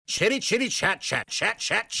Chitty, chitty, chat, chat, chat,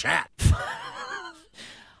 chat, chat.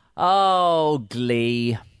 Oh,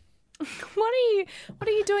 Glee. What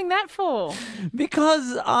are you doing that for?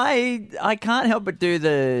 Because I can't help but do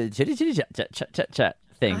the chitty chitty chat chat chat chat chat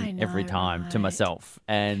thing every time to myself,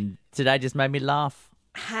 and today just made me laugh.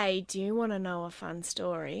 Hey, do you want to know a fun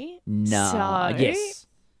story? No. Yes.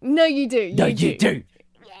 No, you do. No, you do.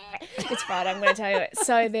 It's Friday, I'm going to tell you it.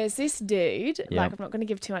 So there's this dude, like I'm not going to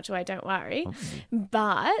give too much away, don't worry.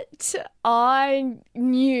 But I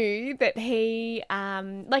knew that he,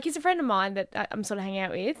 he's a friend of mine that I'm sort of hanging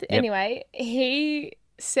out with. Yep. Anyway, he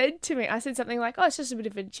said to me, I said something like, oh, it's just a bit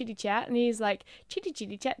of a chitty chat. And he's like, chitty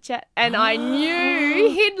chitty chat chat. And I knew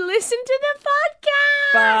he'd listen to the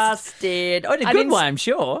podcast. Bastard. Oh, in a good way, I'm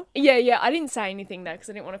sure. Yeah. I didn't say anything though because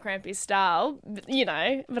I didn't want to cramp his style,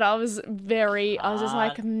 but I was just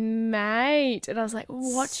like, mate. And I was like,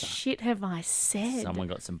 what shit have I said? Someone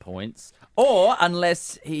got some points. Or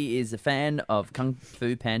unless he is a fan of Kung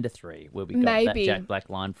Fu Panda 3, where we got that Jack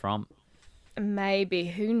Black line from. Maybe.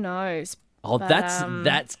 Who knows? Oh, but,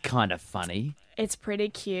 that's kind of funny. It's pretty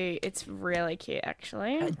cute. It's really cute,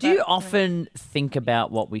 actually. Do you often think about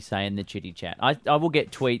what we say in the chitty chat? I will get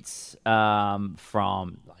tweets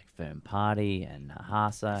from like Fern Party and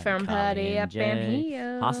Hasa. Fern Party up in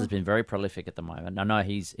here. Hasa's been very prolific at the moment. I know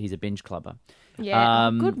he's a binge clubber. Yeah,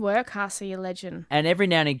 good work, Hasa, you legend. And every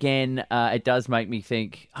now and again, it does make me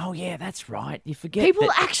think, oh yeah, that's right. You forget people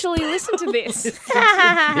actually listen to this.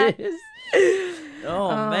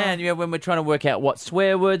 Oh, man, when we're trying to work out what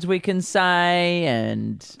swear words we can say,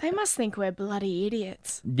 and they must think we're bloody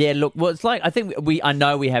idiots. Yeah, look, well, it's like, I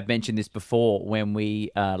know we have mentioned this before when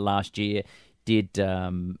we last year did,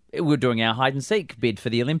 we were doing our hide and seek bid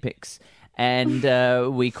for the Olympics, and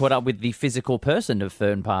we caught up with the physical person of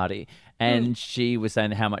Fern Party, and she was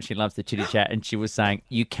saying how much she loves the chitty chat, and she was saying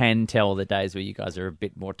you can tell the days where you guys are a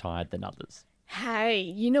bit more tired than others. Hey,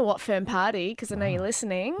 you know what, Fern Party, because I know you're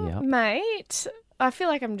listening, mate. I feel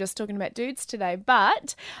like I'm just talking about dudes today,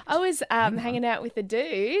 but I was hanging out with a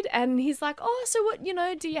dude and he's like, oh, so what,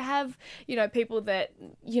 do you have, people that,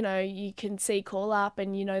 you can see call up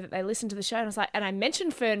and that they listen to the show? And I was like, and I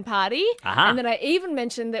mentioned Fern Party and then I even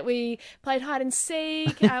mentioned that we played hide and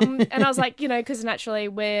seek and I was like, because naturally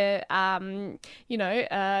we're, trying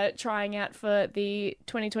out for the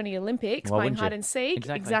 2020 Olympics, playing hide and seek.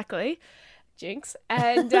 Exactly. Jinx.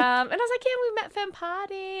 And I was like, yeah, we met Fern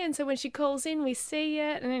Party. And so when she calls in, we see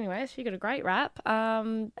it. And anyway, she got a great rap.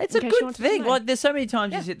 It's a good thing. Like, there's so many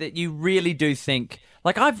times you sit that you really do think,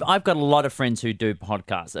 like I've got a lot of friends who do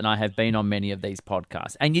podcasts and I have been on many of these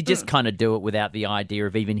podcasts and you just kind of do it without the idea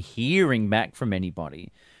of even hearing back from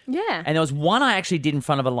anybody. Yeah. And there was one I actually did in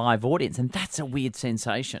front of a live audience and that's a weird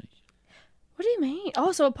sensation. What do you mean?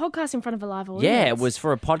 Oh, so a podcast in front of a live audience? Yeah, it was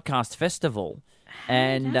for a podcast festival.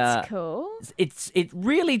 And that's cool. It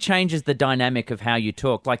really changes the dynamic of how you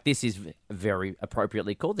talk. Like this is very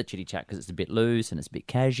appropriately called the chitty chat because it's a bit loose and it's a bit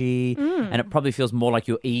casual, and it probably feels more like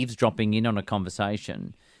you're eavesdropping in on a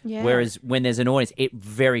conversation. Yeah. Whereas when there's an audience, it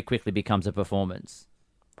very quickly becomes a performance,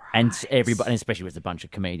 and everybody, and especially with a bunch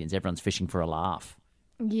of comedians, everyone's fishing for a laugh.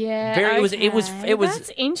 Yeah, it was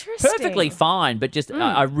that's interesting. Perfectly fine, but just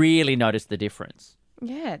I really noticed the difference.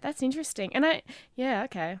 Yeah, that's interesting, and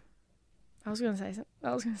okay. I was going to say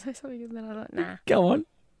something and then I thought, nah. Go on.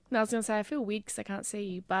 No, I was going to say I feel weird because I can't see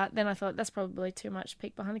you, but then I thought that's probably too much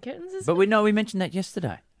peek behind the curtains, isn't it? But we mentioned that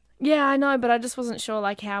yesterday. Yeah, I know, but I just wasn't sure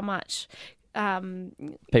like how much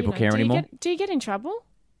people care anymore. Do you get in trouble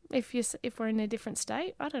if we're in a different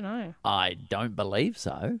state? I don't know. I don't believe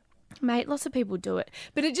so. Mate, lots of people do it,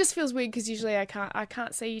 but it just feels weird because usually I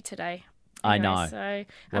can't see you today. Anyway, I know. So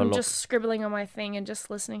I'm just scribbling on my thing and just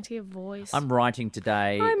listening to your voice. I'm writing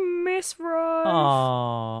today. I miss Rove.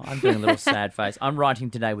 Oh, I'm doing a little sad face. I'm writing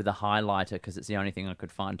today with a highlighter because it's the only thing I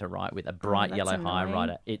could find to write with, a bright yellow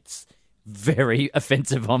highlighter. It's very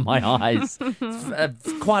offensive on my eyes.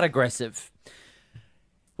 It's quite aggressive.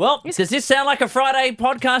 Well, does this sound like a Friday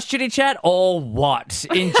podcast chitty chat or what?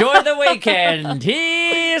 Enjoy the weekend.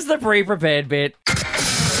 Here's the pre-prepared bit.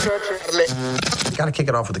 You got to kick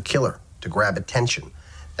it off with a killer to grab attention.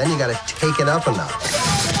 Then you got to take it up a notch.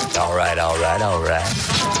 All right.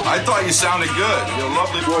 I thought you sounded good. You're a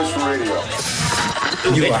lovely voice for radio.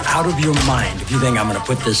 You are out of your mind if you think I'm going to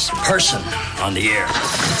put this person on the air.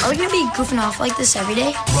 Are we going to be goofing off like this every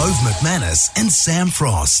day? Rove McManus and Sam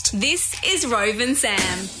Frost. This is Rove and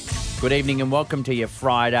Sam. Good evening and welcome to your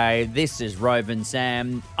Friday. This is Rove and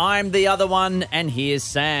Sam. I'm the other one and here's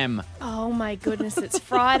Sam. Oh my goodness, it's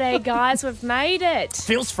Friday, guys. We've made it.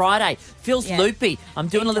 Feels Friday. Feels loopy. I'm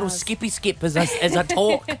doing a little skippy skip as I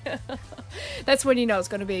talk. That's when you know it's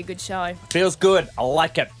going to be a good show. Feels good. I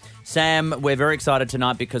like it. Sam, we're very excited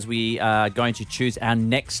tonight because we are going to choose our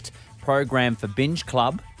next program for Binge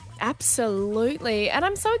Club. Absolutely. And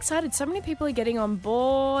I'm so excited. So many people are getting on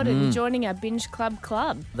board and joining our Binge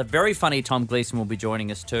Club. The very funny Tom Gleeson will be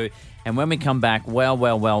joining us too. And when we come back,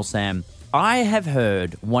 well, Sam, I have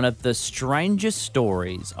heard one of the strangest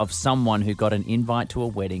stories of someone who got an invite to a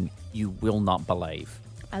wedding you will not believe.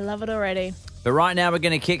 I love it already. But right now we're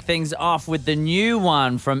going to kick things off with the new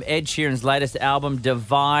one from Ed Sheeran's latest album,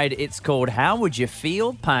 Divide. It's called How Would You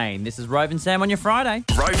Feel Pain? This is Rove and Sam on your Friday.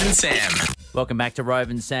 Rove and Sam. Welcome back to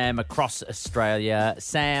Rove and Sam across Australia.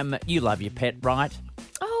 Sam, you love your pet, right?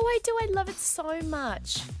 Oh, I do. I love it so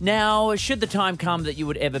much. Now, should the time come that you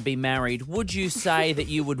would ever be married, would you say that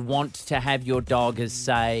you would want to have your dog as,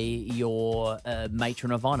 say, your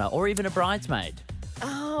matron of honour or even a bridesmaid?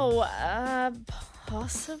 Oh,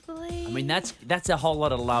 possibly. I mean, that's a whole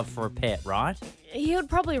lot of love for a pet, right? He would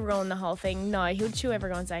probably ruin the whole thing. No, he would chew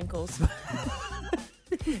everyone's ankles.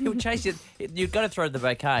 He would chase you. You've got to throw the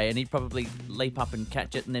bouquet and he'd probably leap up and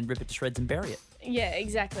catch it and then rip it to shreds and bury it. Yeah,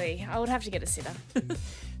 exactly. I would have to get a sitter.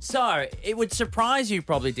 So, it would surprise you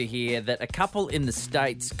probably to hear that a couple in the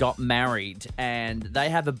States got married and they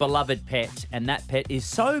have a beloved pet, and that pet is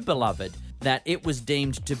so beloved that it was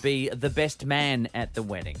deemed to be the best man at the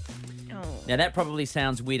wedding. Oh. Now, that probably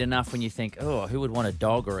sounds weird enough when you think, oh, who would want a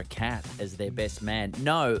dog or a cat as their best man?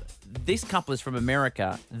 No, this couple is from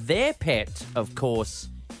America. Their pet, of course,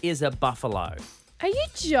 is a buffalo. Are you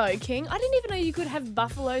joking? I didn't even know you could have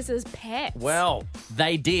buffaloes as pets. Well,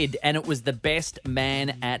 they did, and it was the best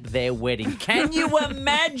man at their wedding. Can you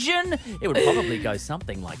imagine? It would probably go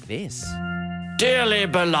something like this. Dearly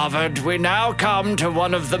beloved, we now come to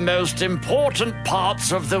one of the most important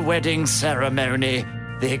parts of the wedding ceremony,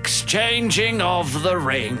 the exchanging of the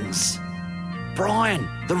rings. Brian,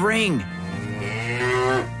 the ring.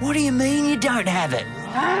 What do you mean you don't have it?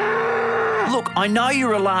 Look, I know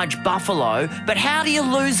you're a large buffalo, but how do you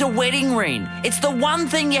lose a wedding ring? It's the one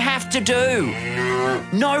thing you have to do.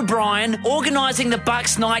 No, Brian, organising the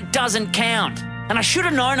Bucks night doesn't count. And I should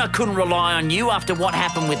have known I couldn't rely on you after what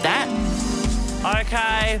happened with that.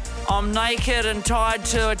 Okay, I'm naked and tied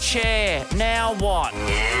to a chair. Now what?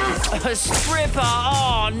 A stripper?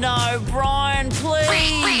 Oh, no, Brian,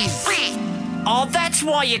 please. Oh, that's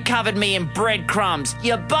why you covered me in breadcrumbs,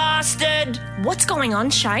 you bastard! What's going on,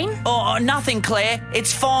 Shane? Oh, nothing, Claire.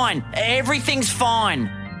 It's fine. Everything's fine.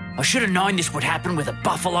 I should have known this would happen with a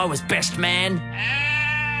buffalo as best man.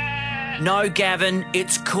 No, Gavin,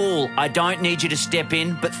 it's cool. I don't need you to step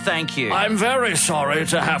in, but thank you. I'm very sorry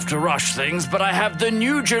to have to rush things, but I have the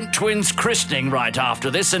Nugent twins christening right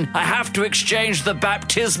after this, and I have to exchange the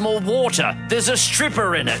baptismal water. There's a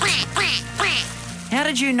stripper in it. How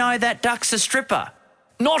did you know that duck's a stripper?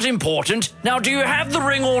 Not important. Now, do you have the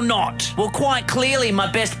ring or not? Well, quite clearly my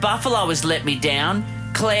best buffalo has let me down.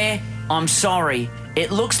 Claire, I'm sorry.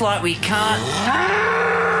 It looks like we can't...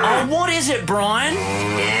 Oh, what is it, Brian?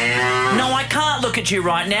 No, I can't look at you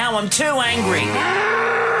right now. I'm too angry.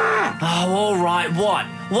 Oh, all right, what?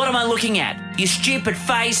 What am I looking at? Your stupid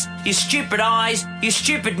face, your stupid eyes, your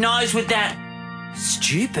stupid nose with that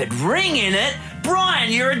stupid ring in it? Brian,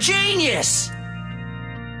 you're a genius!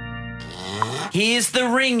 Here's the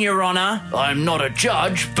ring, Your Honour. I'm not a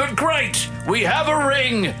judge, but great. We have a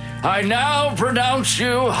ring. I now pronounce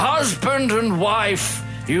you husband and wife.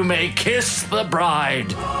 You may kiss the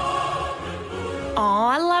bride. Oh,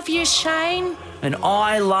 I love you, Shane. And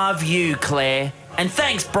I love you, Claire. And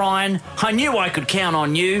thanks, Brian. I knew I could count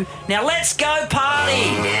on you. Now let's go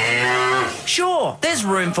party. Sure, there's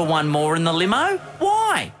room for one more in the limo.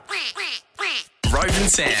 Why? Rove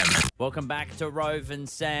and Sam. Welcome back to Rove and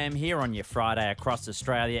Sam here on your Friday across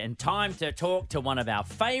Australia, and time to talk to one of our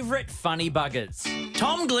favourite funny buggers.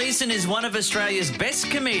 Tom Gleeson is one of Australia's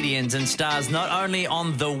best comedians and stars not only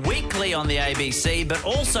on The Weekly on the ABC, but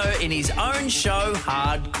also in his own show,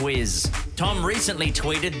 Hard Quiz. Tom recently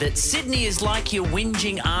tweeted that Sydney is like your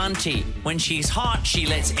whinging auntie. When she's hot, she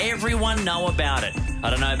lets everyone know about it. I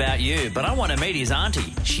don't know about you, but I want to meet his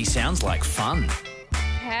auntie. She sounds like fun.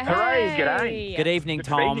 Hooray, g'day. Good evening, Good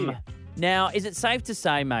to be Tom. here. Now, is it safe to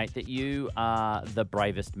say, mate, that you are the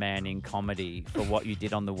bravest man in comedy for what you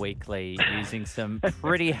did on The Weekly, using some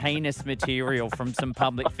pretty heinous material from some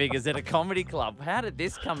public figures at a comedy club? How did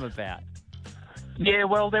this come about? Yeah,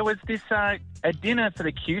 well, there was this a dinner for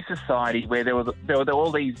the Q Society where there were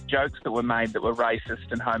all these jokes that were made that were racist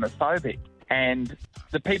and homophobic. And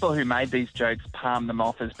the people who made these jokes palmed them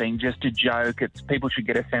off as being just a joke. People should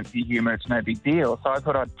get a sense of humour. It's no big deal. So I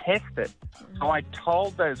thought I'd test it. So I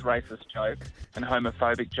told those racist jokes and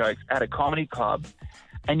homophobic jokes at a comedy club.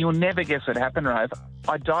 And you'll never guess what happened, Rove.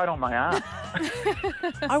 I died on my arm.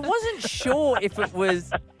 I wasn't sure if it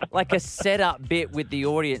was like a set-up bit with the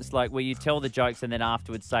audience, like where you tell the jokes and then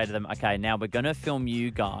afterwards say to them, okay, now we're going to film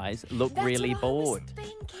you guys look really bored.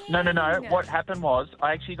 No. What happened was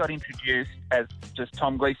I actually got introduced as just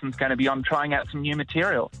Tom Gleeson's going to be on trying out some new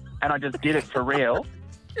material. And I just did it for real.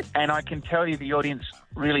 And I can tell you the audience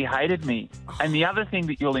really hated me. And the other thing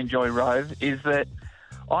that you'll enjoy, Rove, is that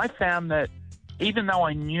I found that even though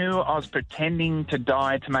I knew I was pretending to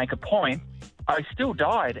die to make a point, I still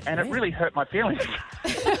died, and it really hurt my feelings.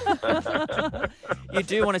 You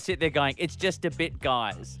do want to sit there going, it's just a bit,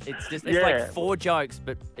 guys. It's like 4 jokes,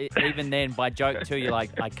 but even then, by joke 2, you're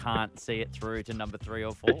like, I can't see it through to number 3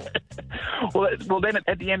 or 4. Well, then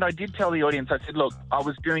at the end, I did tell the audience, I said, look, I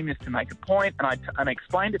was doing this to make a point, and I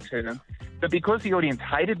explained it to them. But because the audience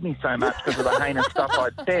hated me so much because of the heinous stuff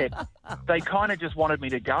I'd said, they kind of just wanted me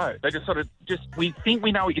to go. They just we think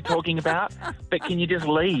we know what you're talking about, but can you just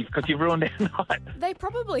leave because you've ruined our night? They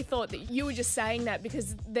probably thought that you were just saying that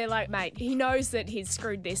because they're like, mate, he knows that he's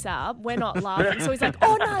screwed this up. We're not laughing. So he's like,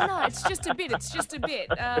 oh, no, it's just a bit.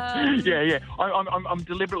 Yeah. I'm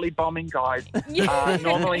deliberately bombing guys.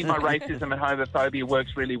 Normally my racism and homophobia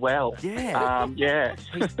works really well. Yeah.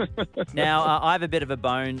 Now, I have a bit of a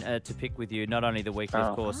bone to pick with you. Not only the weekly,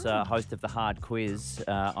 of course, host of the Hard Quiz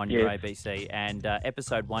on your ABC, and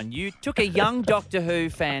episode 1, you took a young Doctor Who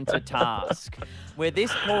fan to task, where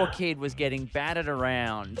this poor kid was getting battered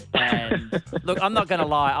around. And look, I'm not going to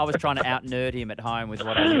lie, I was trying to out-nerd him at home with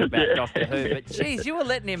what I knew about Doctor Who, but geez, you were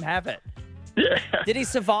letting him have it. Yeah. Did he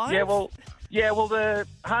survive? Yeah, well, the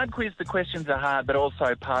Hard Quiz, the questions are hard, but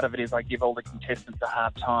also part of it is I give all the contestants a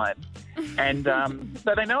hard time. And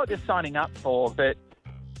so they know what they're signing up for, but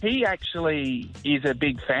he actually is a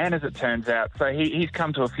big fan, as it turns out. So he's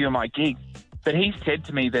come to a few of my gigs. But he said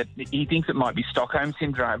to me that he thinks it might be Stockholm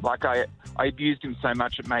Syndrome. Like, I abused him so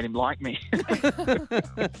much it made him like me.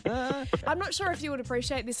 I'm not sure if you would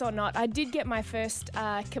appreciate this or not. I did get my first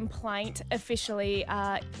complaint officially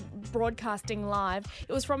broadcasting live.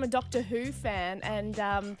 It was from a Doctor Who fan, and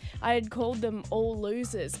I had called them all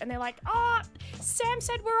losers. And they're like, oh, Sam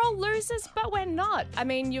said we're all losers, but we're not. I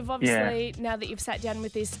mean, you've obviously, now that you've sat down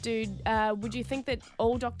with this dude, would you think that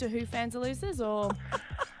all Doctor Who fans are losers, or...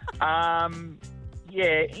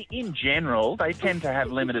 Yeah, in general, they tend to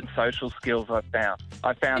have limited social skills, I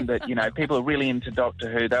found that, people are really into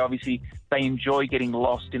Doctor Who. They enjoy getting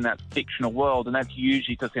lost in that fictional world, and that's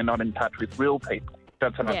usually because they're not in touch with real people.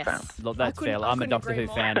 That's what I've found. Look, that's fair. I'm a Doctor Who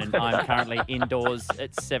fan, and I'm currently indoors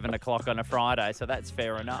at 7 o'clock on a Friday, so that's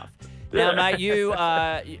fair enough. Now, mate, you're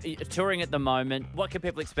touring at the moment. What can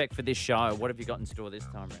people expect for this show? What have you got in store this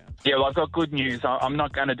time around? Yeah, well, I've got good news. I'm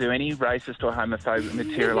not going to do any racist or homophobic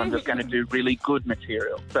material. I'm just going to do really good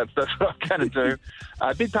material. That's what I'm going to do.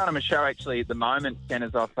 A big part of my show, actually, at the moment,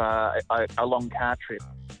 centres off a long car trip.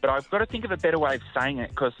 But I've got to think of a better way of saying it,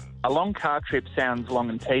 because a long car trip sounds long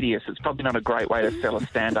and tedious. It's probably not a great way to sell a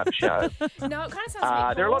stand-up show. No, it kind of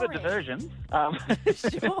sounds there are a lot of diversions.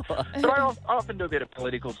 Sure. But I often do a bit of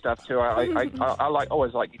political stuff too. I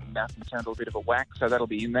always like giving Malcolm Turnbull a bit of a whack, so that'll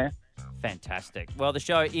be in there. Fantastic. Well, the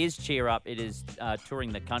show is Cheer Up. It is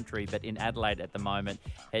touring the country, but in Adelaide at the moment.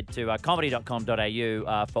 Head to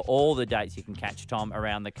comedy.com.au for all the dates you can catch Tom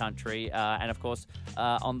around the country. And, of course,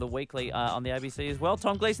 on the weekly on the ABC as well.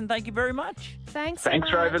 Tom Gleeson, thank you very much. Thanks,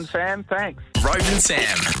 Rove and Sam. Thanks. Rove and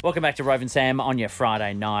Sam. Welcome back to Rove and Sam on your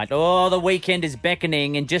Friday night. Oh, the weekend is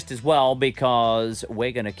beckoning, and just as well, because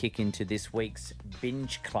we're going to kick into this week's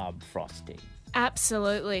Binge Club, Frosty.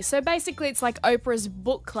 Absolutely. So basically it's like Oprah's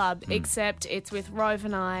book club, except it's with Rove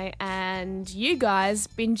and I and you guys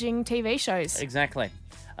binging TV shows. Exactly.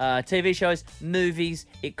 TV shows, movies,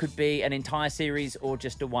 it could be an entire series or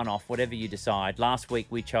just a one-off, whatever you decide. Last week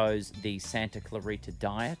we chose the Santa Clarita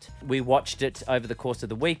Diet. We watched it over the course of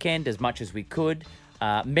the weekend as much as we could.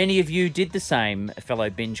 Many of you did the same, fellow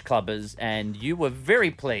binge clubbers, and you were very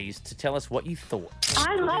pleased to tell us what you thought.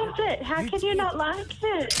 I loved it. How can you not like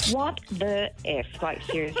it? What the F? Like,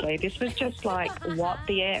 seriously, this was just like, what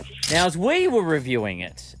the F? Now, as we were reviewing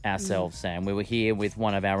it ourselves, Sam, we were here with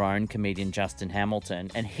one of our own, comedian Justin Hamilton,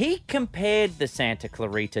 and he compared the Santa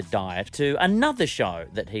Clarita Diet to another show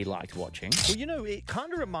that he liked watching. Well, it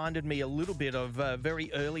kind of reminded me a little bit of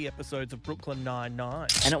very early episodes of Brooklyn Nine-Nine.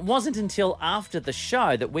 And it wasn't until after the show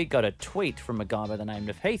that we got a tweet from a guy by the name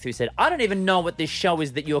of Heath who said, I don't even know what this show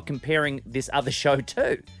is that you're comparing this other show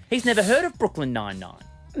to. He's never heard of Brooklyn Nine-Nine.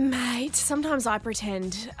 Mate, sometimes I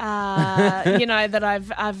pretend, that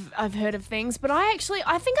I've heard of things, but I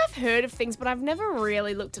think I've heard of things, but I've never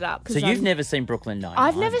really looked it up. So you've never seen Brooklyn Nine-Nine?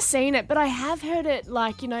 I've never seen it, but I have heard it,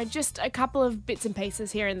 just a couple of bits and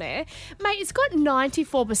pieces here and there. Mate, it's got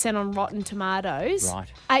 94% on Rotten Tomatoes.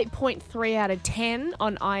 Right. 8.3 out of 10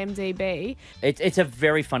 on IMDb. It's a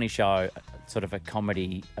very funny show, sort of a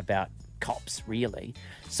comedy about cops, really.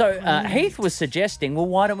 So Heath was suggesting, well,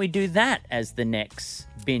 why don't we do that as the next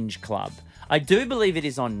Binge Club? I do believe it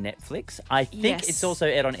is on Netflix. I think it's also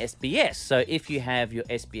aired on SBS. So if you have your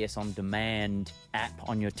SBS On Demand app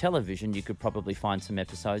on your television, you could probably find some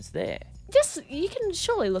episodes there. You can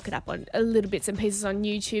surely look it up on a little bits and pieces on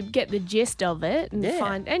YouTube, get the gist of it, and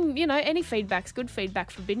find. And any feedback's good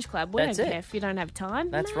feedback for Binge Club. We don't care if you don't have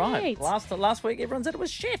time. That's right. Last week everyone said it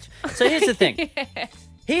was shit. So here's the thing.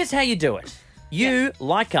 Here's how you do it. You,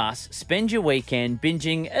 like us, spend your weekend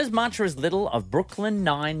binging as much or as little of Brooklyn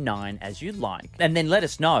Nine-Nine as you'd like. And then let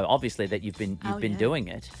us know, obviously, that you've been doing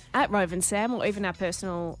it. At Rove and Sam, or even our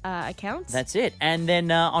personal accounts. That's it. And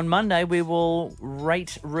then on Monday, we will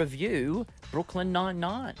review Brooklyn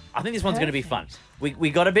Nine-Nine. I think this one's going to be fun. We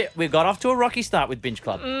got off to a rocky start with Binge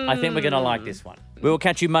Club. I think we're going to like this one. We will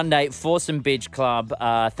catch you Monday for some Binge Club.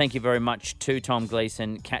 Thank you very much to Tom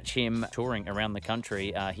Gleeson. Catch him touring around the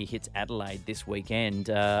country. He hits Adelaide this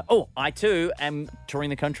weekend. I too am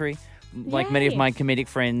touring the country, like many of my comedic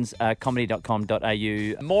friends.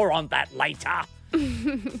 Comedy.com.au. More on that later.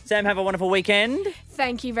 Sam, have a wonderful weekend.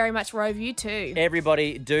 Thank you very much, Rove. You too.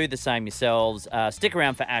 Everybody, do the same yourselves. Stick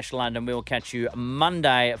around for Ash London. We will catch you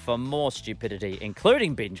Monday for more stupidity,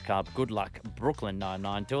 including Binge Club. Good luck, Brooklyn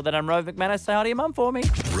Nine-Nine. Till then, I'm Rove McManus. Say hi to your mum for me.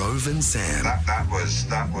 Rove and Sam.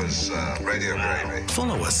 That was radio gravy.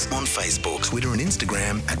 Follow us on Facebook, Twitter and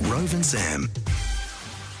Instagram at Rove and Sam.